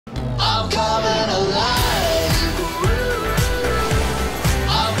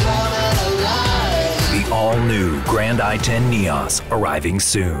I-10 Nias arriving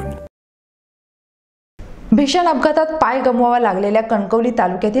soon. भीषण अपघातात पाय गमवावा लागलेल्या कणकवली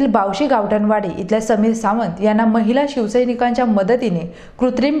तालुक्यातील बावशी गावठणवाडी इथल्या समीर सावंत यांना महिला शिवसैनिकांच्या मदतीने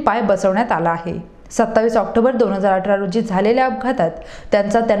कृत्रिम पाय बसवण्यात आला आहे। 27 ऑक्टोबर 2018 रोजी झालेल्या अपघातात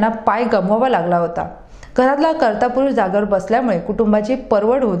त्यांना पाय गमवावा लागला होता। घरातला कर्ता पुरुष जागेवर बसल्यामुळे कुटुंबाची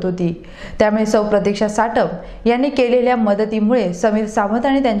परवड होत होती। त्यामुळे सौ प्रतीक्षा साटम यांनी केलेल्या मदतीमुळे समीर सावंत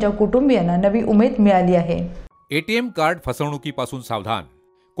आणि त्यांच्या कुटुंबियांना नवी उमेद मिळाली आहे। एटीएम कार्ड फसवणुकीपासून सावधान।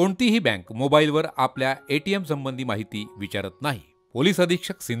 कोणतीही बँक मोबाईलवर आपल्या एटीएम संबंधी माहिती विचारत नाही। पोलीस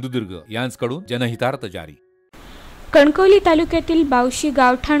अधीक्षक सिंधुदुर्ग यांच्याकडून जनहितार्थ जारी। कणकवली तालुक्यातील बावशी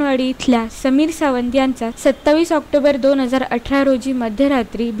गावठणवाडी इथल्या समीर सावंत यांचा 27 ऑक्टोबर 2018 रोजी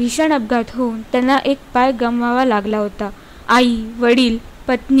मध्यरात्री भीषण अपघात होऊन त्यांना एक पाय गमवावा लागला होता। आई, वडील,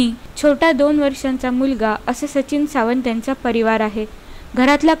 पत्नी, छोटा 2 वर्षांचा मुलगा असे सचिन सावंत यांचा परिवार आहे।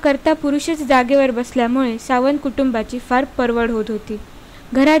 घरातला कर्ता पुरुषच जागेवर बसल्यामुळे सावंत कुटुंबाची फार परवड होत होती।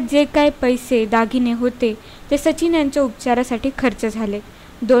 घरात जे काय पैसे दागिने होते ते सचिन यांच्या उपचारासाठी खर्च झाले।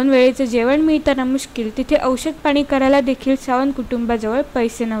 2 वेळेचं जेवण मिळताना मुश्किल तिथे औषध पाणी करायला देखील सावंत कुटुंबाजवळ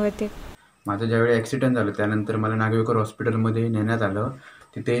पैसे नव्हते। माझं ज्यावेळी ॲक्सिडेंट झालं त्यानंतर मला नागवेकर हॉस्पिटलमध्ये नेण्यात आलं।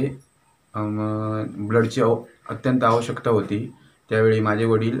 तिथे ब्लडची अत्यंत आवश्यकता होती। त्यावेळी माझे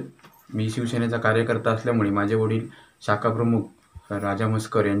वडील, मी शिवसेनेचा कार्यकर्ता असल्यामुळे माझे वडील शाखाप्रमुख राजा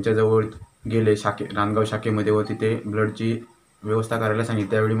मस्कर यांच्याजवळ गेले नांदगाव शाखेमध्ये व तिथे ब्लडची व्यवस्था करायला सांगितली।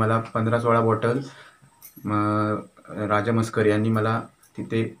 त्यावेळी मला 15-16 बॉटल राजा मस्कर यांनी मला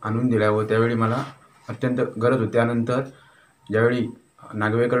तिथे आणून दिल्या व त्यावेळी मला अत्यंत गरज होती। त्यानंतर ज्यावेळी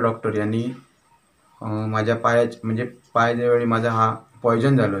नागवेकर डॉक्टर यांनी माझ्या पाय ज्यावेळी माझा हा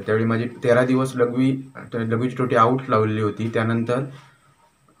पॉयझन झालं त्यावेळी माझी 13 दिवस लघवीची टोटी आऊट लावलेली होती। त्यानंतर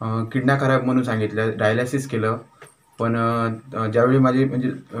किडन्या खराब म्हणून सांगितलं, डायलिसिस केलं। पण ज्यावेळी माझी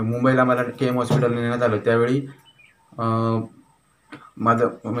मुंबईला मला KM हॉस्पिटल नेण्यात आलं त्यावेळी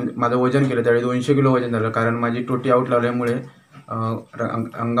माझं वजन केलं त्यावेळी 200 किलो वजन झालं। कारण माझी टोटी आऊट लावल्यामुळे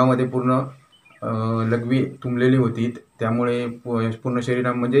अंगामध्ये पूर्ण लघवी तुंबलेली होती। त्यामुळे पूर्ण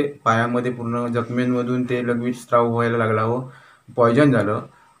शरीरामध्ये पायामध्ये पूर्ण जखमेंमधून ते लघवी स्त्राव व्हायला लागला व पॉयझन झालं।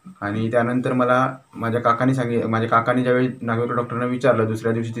 आणि त्यानंतर मला माझ्या काकांनी ज्यावेळी नागवेकर डॉक्टरांना विचारलं,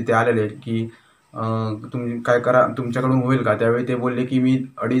 दुसऱ्या दिवशी तिथे आलेले, की तुम्ही काय करा, तुमच्याकडून होईल का? त्यावेळी ते बोलले की मी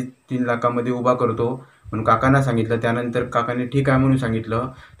 2.5-3 लाखामध्ये उभा करतो म्हणून काकांना सांगितलं। त्यानंतर काकांनी ठीक आहे म्हणून सांगितलं।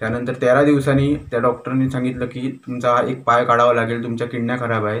 त्यानंतर 13 दिवसांनी त्या डॉक्टरांनी सांगितलं की तुमचा एक पाय काढावा लागेल, तुमच्या किडन्या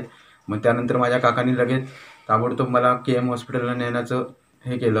खराब आहेत। मग त्यानंतर माझ्या काकांनी लगेच ताबडतोब मला KM हॉस्पिटलला नेण्याचं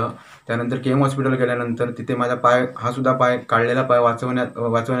हे केलं। त्यानंतर KM हॉस्पिटल गेल्यानंतर तिथे माझा पाय काढलेला पाय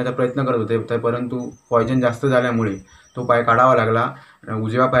वाचवण्याचा प्रयत्न करत होते, परंतु पॉयझन जास्त झाल्यामुळे तो पाय काढावा लागला।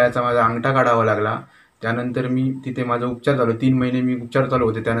 उजव्या पायाचा माझा अंगठा काढावा लागला। त्यानंतर मी तिथे माझा उपचार चालू, 3 महिने मी उपचार चालू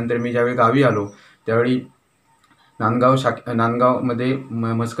होते। त्यानंतर मी ज्यावेळी गावी आलो त्यावेळी नांदगावमध्ये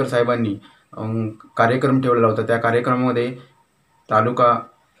मस्कर साहेबांनी कार्यक्रम ठेवलेला होता। त्या कार्यक्रमामध्ये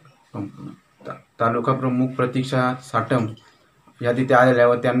तालुका प्रमुख प्रतीक्षा साटम या तिथे आलेल्या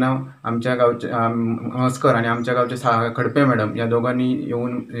व त्यांना आमच्या गावच्या मस्कर आणि आमच्या गावच्या खडपे मॅडम या दोघांनी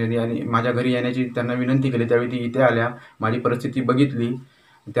येऊन माझ्या घरी येण्याची त्यांना विनंती केली। त्यावेळी ती इथे आल्या, माझी परिस्थिती बघितली।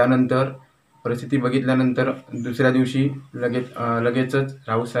 त्यानंतर परिस्थिती बघितल्यानंतर दुसऱ्या दिवशी लगेचच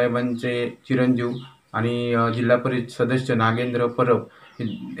राऊसाहेबांचे चिरंजीव आणि जिल्हा परिषद सदस्य नागेंद्र परब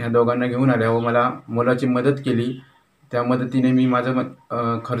ह्या दोघांना घेऊन आल्या व मला मोलाची मदत केली। त्या मदतीने मी माझं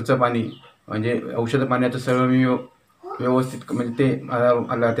खर्च पाणी औषध पाण्याचं सर्व मी व्यवस्थित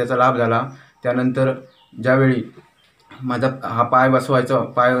मला त्याचा लाभ झाला। त्यानंतर ज्यावेळी माझा हा पाय बसवायचा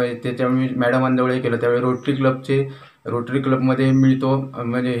त्याच्यावेळी मी मॅडमांजवळ केलं। त्यावेळी रोटरी क्लबमध्ये मिळतो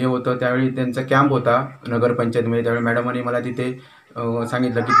हे होतं, त्यावेळी त्यांचा कॅम्प होता नगरपंचायतमध्ये। त्यावेळी मॅडमांनी मला तिथे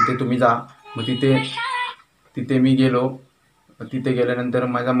सांगितलं की तिथे तुम्ही जा। मग तिथे मी गेलो। तिथे गेल्यानंतर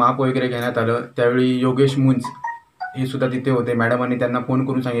माझा माप वगैरे घेण्यात आलं। त्यावेळी योगेश मुंज हे सुद्धा तिथे होते। मॅडमांनी त्यांना फोन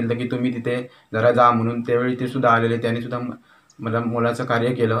करून सांगितलं की तुम्ही तिथे जरा जा म्हणून। त्यावेळी ते सुद्धा आलेले, त्यांनी सुद्धा मला मोलाचं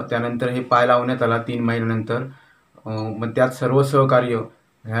कार्य केलं। त्यानंतर हे पाय लावण्यात आला 3 महिन्यानंतर। मग त्यात सर्व सहकार्य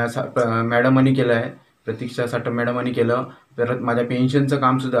ह्या मॅडमांनी केलं आहे, प्रतीक्षा साटम मॅडमांनी केलं। परत माझ्या पेन्शनचं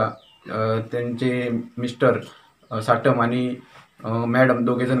कामसुद्धा त्यांचे मिस्टर साटम आणि मॅडम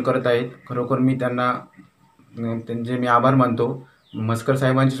दोघेजण करत आहेत। खरोखर मी त्यांचे मी आभार मानतो। मस्कर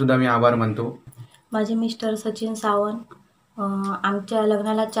साहेबांचे सुद्धा मी आभार मानतो। माझे मिस्टर सचिन सावंत, आमच्या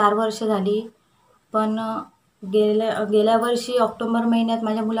लग्नाला 4 वर्ष झाली, पण गेल्या वर्षी ऑक्टोबर महिन्यात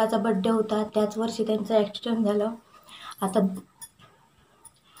माझ्या मुलाचा बड्डे होता, त्याच वर्षी त्यांचं ॲक्सिडेंट झालं। आता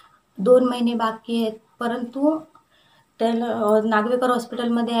 2 महिने बाकी आहेत, परंतु त्याला नागवेकर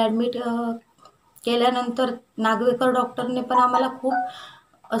हॉस्पिटलमध्ये ॲडमिट केल्यानंतर नागवेकर डॉक्टरने पण आम्हाला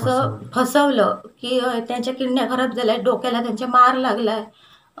खूप असं फसवलं की त्यांच्या किडन्या खराब झाल्या, डोक्याला त्यांच्या मार लागलाय.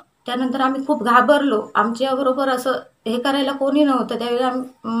 त्यानंतर आम्ही खूप घाबरलो. आमच्याबरोबर असं हे करायला कोणी नव्हतं. त्यावेळी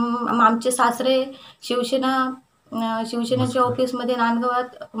आमचे सासरे शिवसेनेच्या ऑफिसमध्ये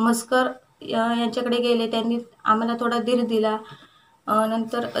नांदगावात मस्कर यांच्याकडे गेले. त्यांनी आम्हाला थोडा धीर दिला.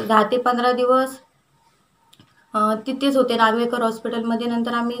 नंतर 10 ते 15 दिवस तिथेच होते नार्वेकर हॉस्पिटलमध्ये.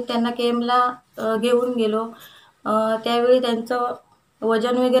 नंतर आम्ही त्यांना केमला घेऊन गेलो. त्यावेळी त्यांचं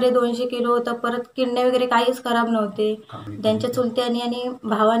वजन वगैरे 200 किलो होतं. परत किडण्या वगैरे काहीच खराब नव्हते. त्यांच्या चुलत्यांनी आणि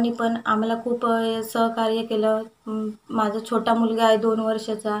भावांनी पण आम्हाला खूप सहकार्य केलं. माझा छोटा मुलगा आहे 2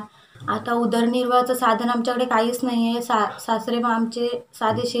 वर्षाचा. आता उदरनिर्वाहाचं साधन आमच्याकडे काहीच नाही आहे. सासरे मग आमचे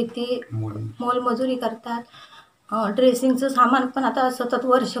साधी शेती मोलमजुरी करतात. ड्रेसिंगचं सामान पण आता सतत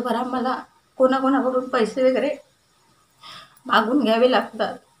वर्षभर आम्हाला कोणाकोणाकडून पैसे वगैरे मागून घ्यावे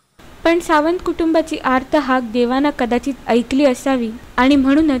लागतात. पण सावंत कुटुंबाची आर्त हाक देवाना कदाचित ऐकली असावी आणि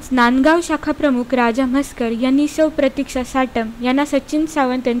म्हणूनच नांदगाव शाखा प्रमुख राजा म्हस्कर यांनी सौ प्रतीक्षा साटम यांना सचिन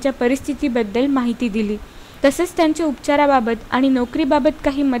सावंत यांच्या परिस्थितीबद्दल माहिती दिली. तसंच त्यांच्या उपचाराबाबत आणि नोकरीबाबत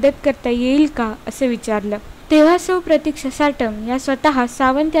काही मदत करता येईल का असं विचारलं. तेव्हा सौ प्रतीक्षा साटम या स्वतः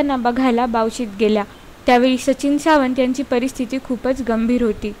सावंत यांना बघायला बावशीत गेल्या. त्यावेळी सचिन सावंत यांची परिस्थिती खूपच गंभीर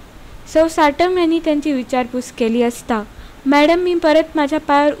होती. सौ साटम यांनी त्यांची विचारपूस केली असता, मॅडम मी परत माझ्या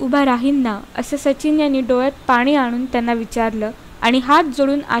पायावर उभा राहीन ना, असं सचिन यांनी डोळ्यात पाणी आणून त्यांना विचारलं आणि हात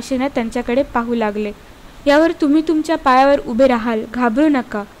जोडून आशेनं त्यांच्याकडे पाहू लागले. यावर तुम्ही तुमच्या पायावर उभे राहाल, घाबरू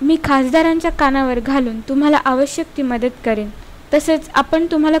नका. मी खासदारांच्या कानावर घालून तुम्हाला आवश्यक ती मदत करेन. तसंच आपण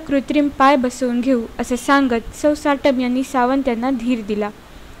तुम्हाला कृत्रिम पाय बसवून घेऊ असं सांगत सौ साटम यांनी सावंत यांना धीर दिला.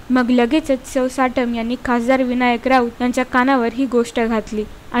 मग लगेचच सौ साटम यांनी खासदार विनायक राऊत यांच्या कानावर ही गोष्ट घातली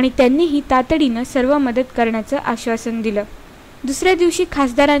आणि त्यांनीही तातडीनं सर्व मदत करण्याचं आश्वासन दिलं. दुसऱ्या दिवशी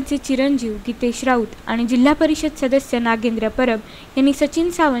खासदारांचे चिरंजीव गीतेश राऊत आणि जिल्हा परिषद सदस्य नागेंद्र परब यांनी सचिन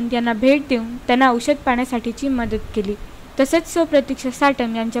सावंत यांना भेट देऊन त्यांना औषध पाण्यासाठीची मदत केली. तसंच सौ प्रतीक्षा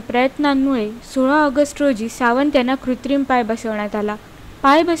साटम यांच्या प्रयत्नांमुळे 16 ऑगस्ट रोजी सावंत यांना कृत्रिम पाय बसवण्यात आला.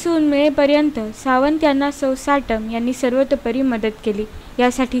 पाय बसवून मिळेपर्यंत सावंत यांना सौ साटम यांनी सर्वतोपरी मदत केली.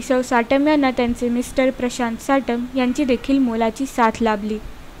 यासाठी सौ साटम यांना त्यांचे मिस्टर प्रशांत साटम यांची देखील मोलाची साथ लाभली.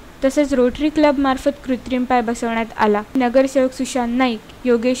 तसंच रोटरी क्लबमार्फत कृत्रिम पाय बसवण्यात आला. नगरसेवक सुशांत नाईक,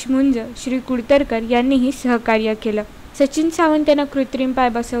 योगेश मुंज, श्री कुडतरकर यांनीही सहकार्य केलं. सचिन सावंत यांना कृत्रिम पाय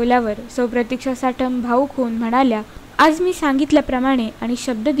बसवल्यावर सौ प्रतीक्षा साटम भाऊक होऊन म्हणाल्या, आज मी सांगितल्याप्रमाणे आणि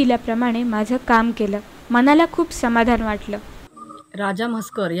शब्द दिल्याप्रमाणे माझं काम केलं. मनाला खूप समाधान वाटलं. राजा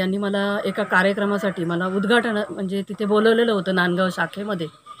म्हस्कर यांनी मला एका कार्यक्रमासाठी मला उद्घाटन म्हणजे तिथे बोलवलेलं होतं नांदगाव शाखेमध्ये.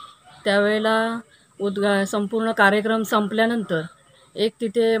 त्यावेळेला संपूर्ण कार्यक्रम संपल्यानंतर एक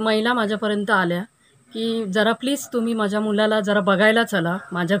तिथे महिला माझ्यापर्यंत आल्या की जरा प्लीज तुम्ही माझ्या मुलाला जरा बघायला चला,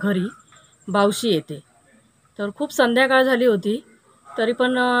 माझ्या घरी बावशी येते. तर खूप संध्याकाळ झाली होती तरी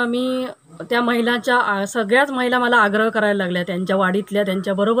पण मी त्या महिलाच्या सगळ्याच महिला मला आग्रह करायला लागल्या, त्यांच्या वाडीतल्या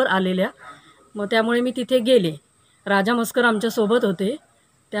त्यांच्याबरोबर आलेल्या. मग त्यामुळे मी तिथे गेले. राजा म्हस्कर आमच्यासोबत होते.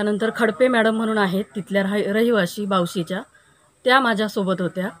 त्यानंतर खडपे मॅडम म्हणून आहेत तिथल्या रहिवाशी बावशीच्या, त्या माझ्यासोबत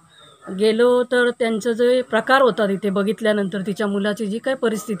होत्या. गेलो तर त्यांचं जे प्रकार होता तिथे बघितल्यानंतर, तिच्या मुलाची जी काय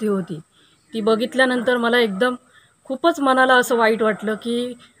परिस्थिती होती ती बघितल्यानंतर मला एकदम खूपच मनाला असं वाईट वाटलं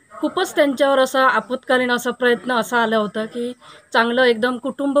की खूपच त्यांच्यावर असा आपत्कालीन असा प्रयत्न असा आला होता की चांगलं एकदम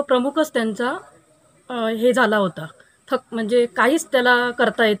कुटुंब प्रमुखच त्यांचा हे झाला होता, म्हणजे काहीच त्याला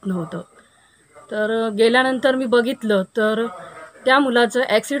करता येत नव्हतं. तर गेल्यानंतर मी बघितलं तर त्या मुलाचं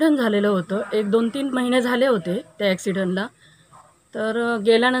ॲक्सिडंट झालेलं होतं. 1-2-3 महिने झाले होते त्या ॲक्सिडंटला. तर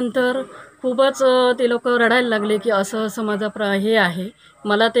गेल्यानंतर खूपच ते लोक रडायला लागले की असं असं माझा हे आहे.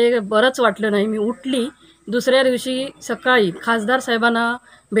 मला ते बरंच वाटलं नाही. मी उठली. दुसऱ्या दिवशी सकाळी खासदार साहेबांना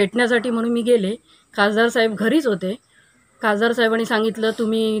भेटण्यासाठी म्हणून मी गेले. खासदार साहेब घरीच होते. खासदार साहेबांनी सांगितलं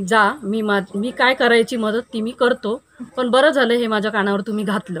तुम्ही जा, मी काय करायची मदत ती मी करतो, पण बरं झालं हे माझ्या कानावर तुम्ही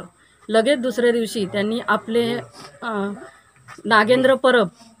घातलं. लगेच दुसऱ्या दिवशी त्यांनी आपले नागेंद्र परब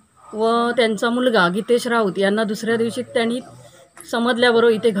व त्यांचा मुलगा गीतेश राऊत यांना दुसऱ्या दिवशी त्यांनी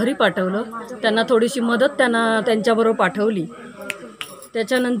समजल्याबरोबर इथे घरी पाठवलं. त्यांना थोडीशी मदत त्यांच्याबरोबर पाठवली.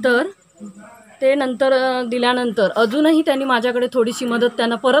 त्याच्यानंतर ते दिल्यानंतर अजूनही त्यांनी माझ्याकडे थोडीशी मदत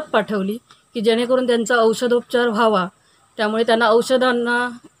त्यांना परत पाठवली की जेणेकरून त्यांचा औषधोपचार व्हावा. त्यामुळे त्यांना औषधांना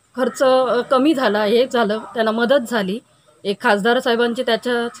खर्च कमी झाला, हे झालं, त्यांना मदत झाली. एक खासदार साहेबांचे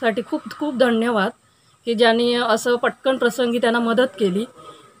त्याच्यासाठी खूप खूप धन्यवाद की ज्यांनी असं पटकन प्रसंगी त्यांना मदत केली.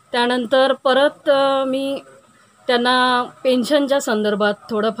 त्यानंतर परत मी त्यांना पेन्शनच्या संदर्भात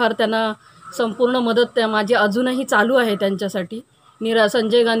थोडंफार त्यांना संपूर्ण मदत माझी अजूनही चालू आहे त्यांच्यासाठी.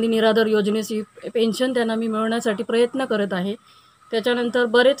 संजय गांधी निराधार योजनेची पेन्शन त्यांना मी मिळवण्यासाठी प्रयत्न करत आहे. त्याच्यानंतर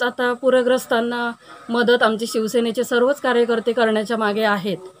बरेच आता पूरग्रस्तांना मदत आमचे शिवसेनेचे सर्वच कार्यकर्ते करण्याच्या मागे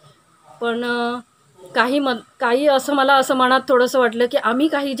आहेत. पण काही असं मला असं मनात थोडंसं वाटलं की आम्ही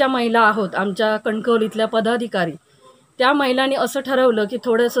काही ज्या महिला आहोत आमच्या कणकवलीतल्या पदाधिकारी, त्या महिलांनी असं ठरवलं की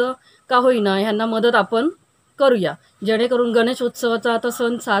थोडंसं का होईना ह्यांना मदत आपण करूया, जेणेकरून गणेशोत्सवाचा आता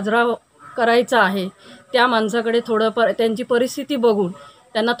सण साजरा करायचा आहे. त्या माणसाकडे त्यांची परिस्थिती बघून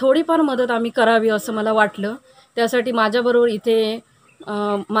त्यांना थोडीफार मदत आम्ही करावी असं मला वाटलं. त्यासाठी माझ्याबरोबर इथे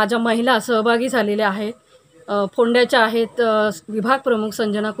माझ्या महिला सहभागी झालेल्या आहेत. फोंड्याच्या आहेत विभाग प्रमुख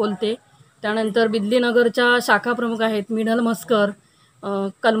संजना कोलते, त्यानंतर बिदलीनगरच्या शाखा प्रमुख आहेत मिनल म्हस्कर,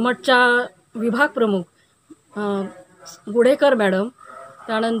 कलमटच्या विभाग प्रमुख गुडेकर मॅडम,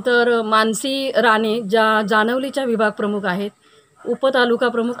 त्यानंतर मानसी राणे ज्या जानवलीच्या विभाग प्रमुख आहेत, उपतालुका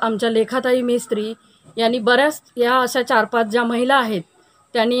प्रमुख आमच्या लेखाताई मेस्त्री यांनी बऱ्याच या अशा 4-5 ज्या महिला आहेत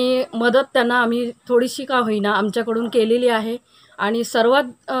त्यांनी मदत त्यांना आम्ही थोडीशी का होईना आमच्याकडून केलेली आहे. आणि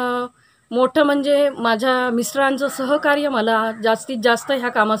सर्वात मोठं म्हणजे माझ्या मिस्टरांचं सहकार्य मला जास्तीत जास्त ह्या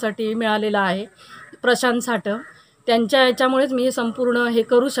कामासाठी मिळालेलं आहे. प्रशांत साठव त्यांच्या याच्यामुळेच मी हे संपूर्ण हे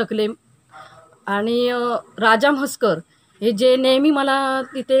करू शकले. आणि राजा म्हस्कर हे जे नेहमी मला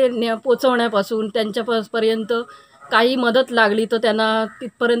तिथे पोचवण्यापासून त्यांच्यापर्यंत काही मदत लागली तर त्यांना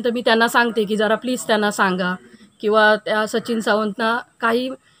तिथपर्यंत मी त्यांना सांगते की जरा प्लीज त्यांना सांगा, किंवा त्या सचिन सावंतना काही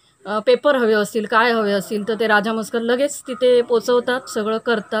पेपर हवे असतील काय हवे असतील तर ते राजा म्हस्कर लगेच तिथे पोचवतात, सगळं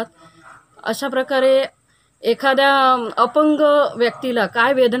करतात. अशा प्रकारे एखाद्या अपंग व्यक्तीला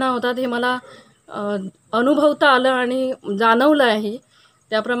काय वेदना होतात हे मला अनुभवता आलं आणि जाणवलं आहे.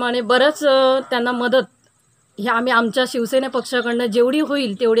 त्याप्रमाणे बरंच त्यांना मदत ह्या आम्ही आमच्या शिवसेना पक्षाकडनं जेवढी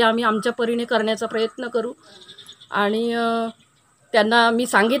होईल तेवढी आम्ही आमच्या परीने करण्याचा प्रयत्न करू. आणि त्यांना मी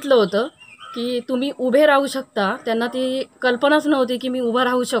सांगितलं होतं की तुम्ही उभे राहू शकता. त्यांना ती कल्पनाच नव्हती की मी उभं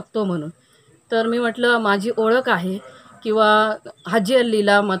राहू शकतो म्हणून. तर मी म्हटलं माझी ओळख आहे, किंवा हाजी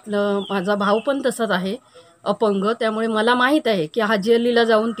अल्लीला म्हटलं माझा भाऊ पण तसाच आहे अपंग, त्यामुळे मला माहीत आहे की हाजी अल्लीला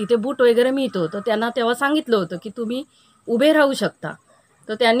जाऊन तिथे बूट वगैरे मिळतो. तर त्यांना तेव्हा सांगितलं होतं की तुम्ही उभे राहू शकता.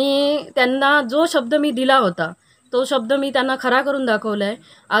 तर त्यांना जो शब्द मी दिला होता तो शब्द मी त्यांना खरा करून दाखवला आहे.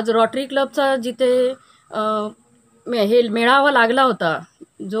 आज रोटरी क्लबचा जिथे हे मेळावा लागला होता,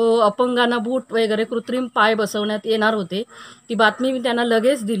 जो अपंगांना बूट वगैरे कृत्रिम पाय बसवण्यात येणार होते, ती बातमी मी त्यांना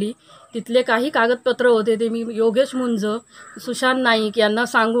लगेच दिली. तिथले काही कागदपत्र होते ते मी योगेश मुंज, सुशांत नाईक यांना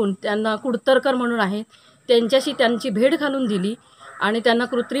सांगून, त्यांना कुडतरकर म्हणून आहेत त्यांच्याशी त्यांची भेट घालून दिली आणि त्यांना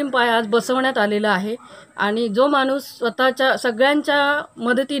कृत्रिम पाय आज बसवण्यात आलेला आहे. आणि जो माणूस स्वतःच्या सगळ्यांच्या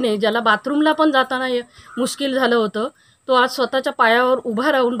मदतीने, ज्याला बाथरूमला पण जाताना मुश्किल झालं होतं, तो आज स्वतःच्या पायावर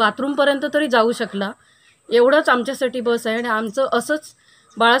उभा राहून बाथरूमपर्यंत तरी जाऊ शकला. एवढंच आमच्यासाठी बस आहे. आणि आमचं असंच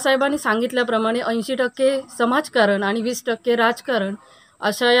बाळासाहेबांनी सांगितल्याप्रमाणे 80% समाजकारण आणि 20% राजकारण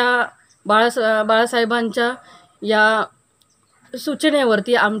अशा या बाळासाहेबांच्या या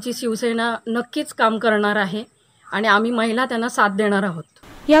सूचनेवरती आमची शिवसेना नक्कीच काम करणार आहे आणि आम्ही महिला त्यांना साथ देणार आहोत.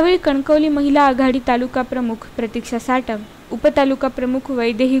 यावेळी कणकवली महिला आघाडी तालुका प्रमुख प्रतीक्षा साटम, उपतालुका प्रमुख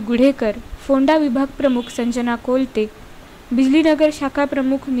वैदेही गुढेकर, फोंडा विभाग प्रमुख संजना कोलते, बिजलीनगर शाखा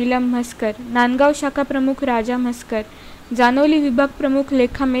प्रमुख नीलम म्हस्कर, नांदगाव शाखा प्रमुख राजा म्हस्कर, जानवली विभाग प्रमुख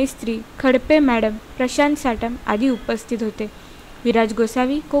लेखा मेस्त्री, खडपे मॅडम, प्रशांत साटम आदी उपस्थित होते. विराज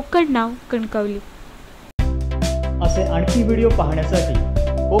गोसावी, कोकण नाव, कणकवली. असे आणखी व्हिडिओ पाहण्यासाठी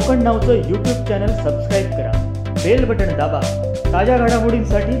कोकण नावचं यूट्यूब चॅनल सबस्क्राईब करा, बेल बटन दाबा, ताज्या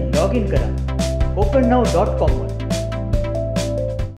घडामोडींसाठी लॉग इन करा kokannav.com वर.